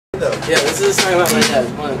Yeah, this is a song about my dad.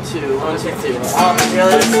 1, 2, 1, 2, 3. Oh, my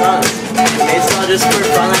brother's son. We made this all just for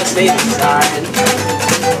fun. I stayed inside.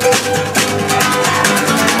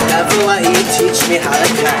 Never let you teach me how to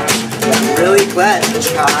catch. I'm really glad you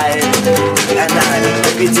tried. And I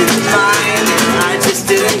hope you didn't mind. I just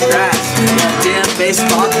didn't grasp that damn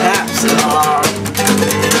baseball caps at all.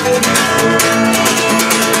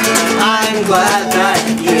 I'm glad that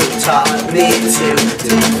you taught me to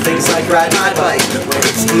do things like ride my bike when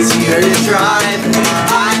it's easier to drive.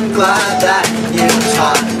 I'm glad that you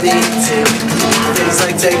taught me to do things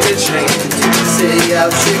like take the train to the city of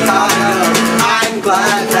Chicago. I'm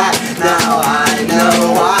glad that now I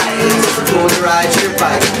know why it's cool to ride your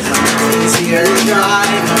bike when it's easier to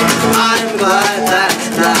drive. I'm glad that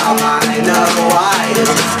now I know why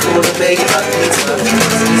it's cool to make a pizza when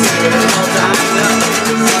it's easier to hold down the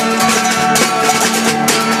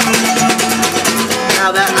Now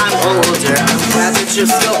that I'm older, I'm glad that you're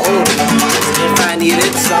still older. If I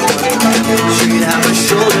needed someone, I'm sure you'd have a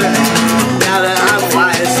shoulder. Now that I'm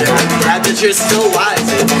wiser, I'm glad that you're still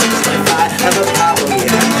wiser. If I have a problem,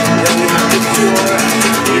 yeah, you don't have to cure.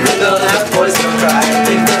 Even though that boy's gonna cry, I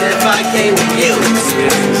think that if I came to you,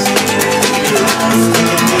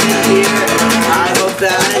 I hope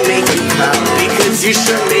that I make you proud, because you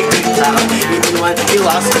sure make me proud. Even when you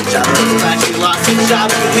lost your job, in fact you lost your job,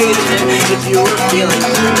 you hated it. If you were feeling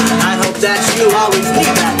bad, I hope that you always need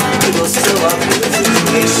that. People still love you, the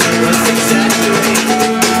situation was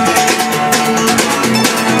exaggerated.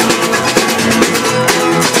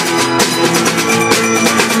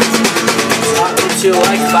 You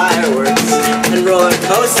like fireworks and roller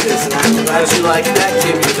coasters, and I'm glad you like that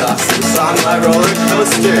Kimmy Dawson song by Roller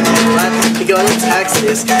Coaster. Let me go to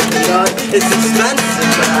Texas, you know it's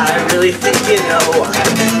expensive, but I really think you know I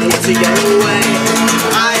need to get away.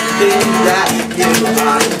 I think that you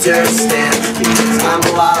understand, because I'm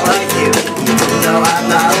a lot like you, even though I'm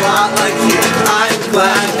not a lot like you. I'm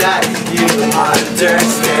glad that you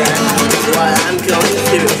understand what I'm going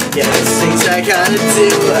through. Yeah, there's things I gotta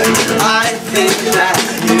do, but I think that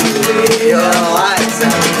you realize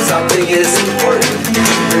that something is important,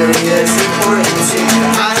 really is important to you.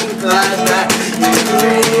 I'm glad that you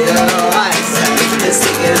realize that this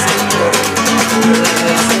thing is important,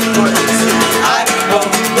 really is important to you. I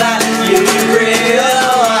hope that you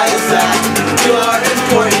realize that you are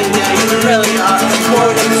important, yeah, you really are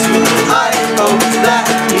important to me. I hope that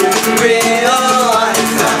you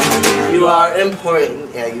realize that you are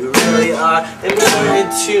important, yeah, you really are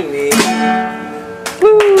important to me.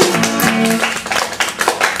 Woo!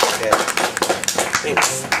 Okay.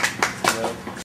 Thanks.